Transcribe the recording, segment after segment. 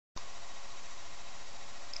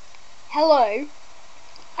Hello,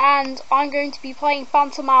 and I'm going to be playing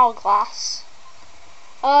Phantom Hourglass.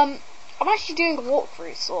 I'm actually doing a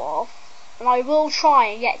walkthrough, sort of, and I will try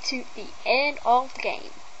and get to the end of the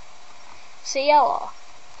game. See ya.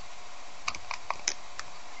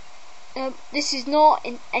 This is not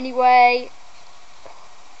in any way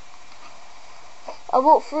a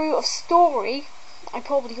walkthrough of story. I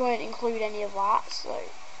probably won't include any of that, so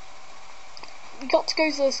we got to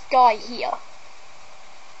go to this guy here.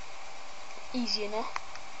 Easy enough.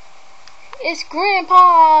 It's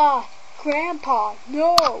Grandpa! Grandpa,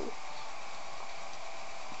 no!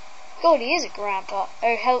 God, he is a grandpa.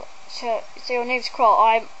 Oh, hell, so your name's Carl.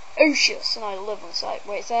 I'm Ocious, and I live on the site.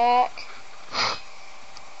 Wait a sec.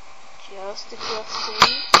 Just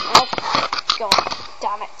adjusting. Oh, God,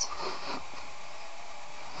 damn it.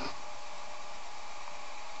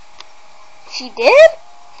 She did?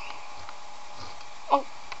 Oh.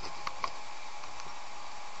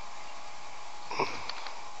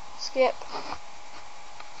 Skip.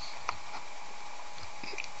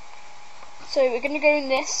 So we're gonna go in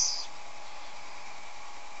this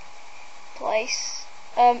place.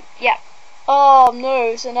 Yeah. Oh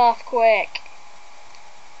no, it's an earthquake.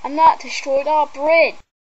 And that destroyed our bridge.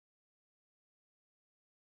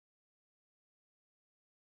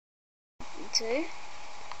 Me too.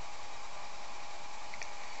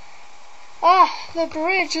 Ah, the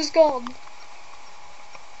bridge is gone.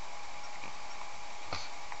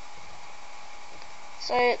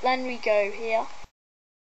 So then we go here.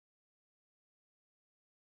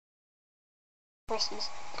 Christmas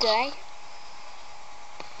Day.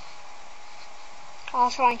 I'll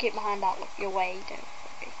try and keep my hand out of your way, don't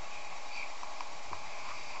worry.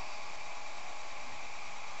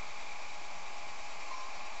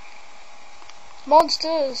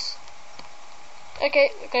 Monsters!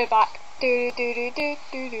 Okay, go back. Do do do do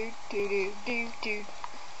do do do do do.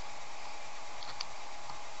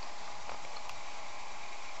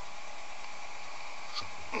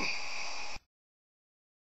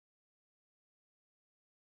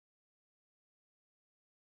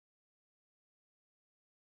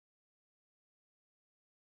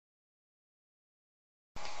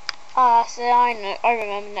 So I know, I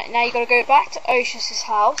remember that. Now you gotta go back to Ocious's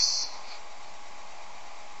house.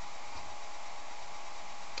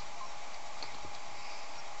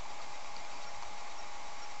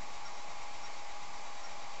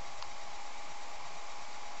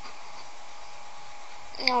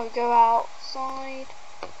 Now we go outside.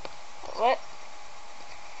 That's it.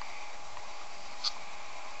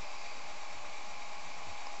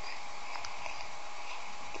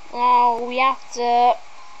 Now we have to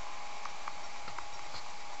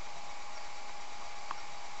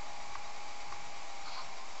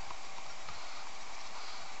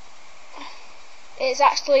it's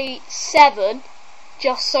actually 7,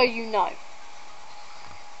 just so you know.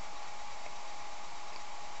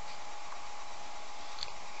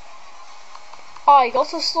 I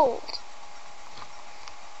got a sword.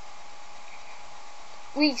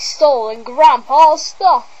 We stolen Grandpa's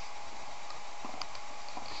stuff.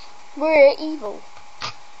 We're evil.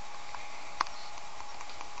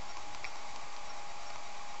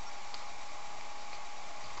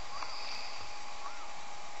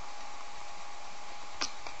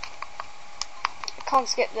 Can't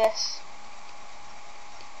skip this.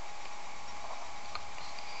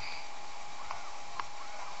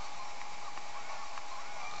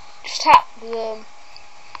 Just tap them.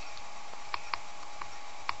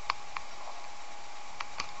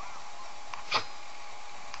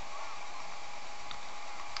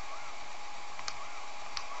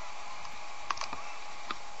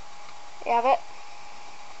 You have it.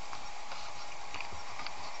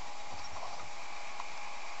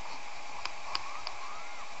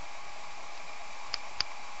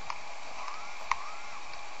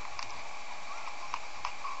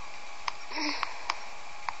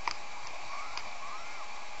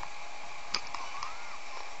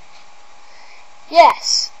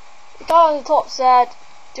 Yes, the guy on the top said,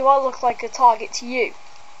 "Do I look like a target to you?"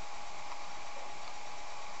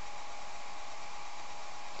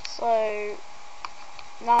 So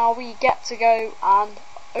now we get to go and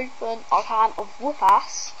open our can of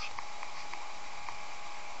whoop-ass.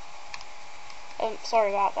 Sorry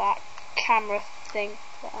about that camera thing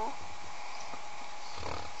there.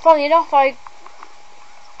 Funny enough,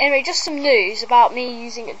 anyway, just some news about me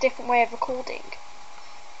using a different way of recording.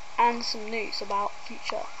 And some news about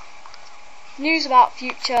future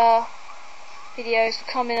videos will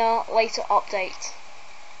come in a later update.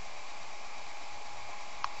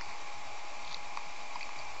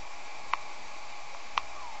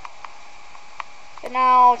 But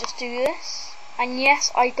now I'll just do this And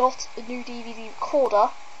yes, I got a new DVD recorder.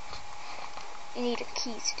 You need a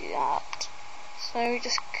key to do that. So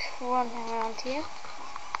just run around here.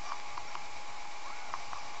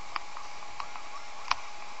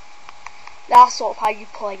 That's sort of how you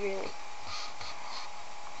play, really.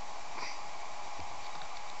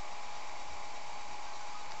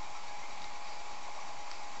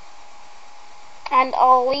 And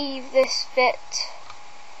I'll leave this bit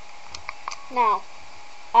now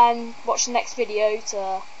and watch the next video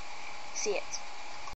to see it.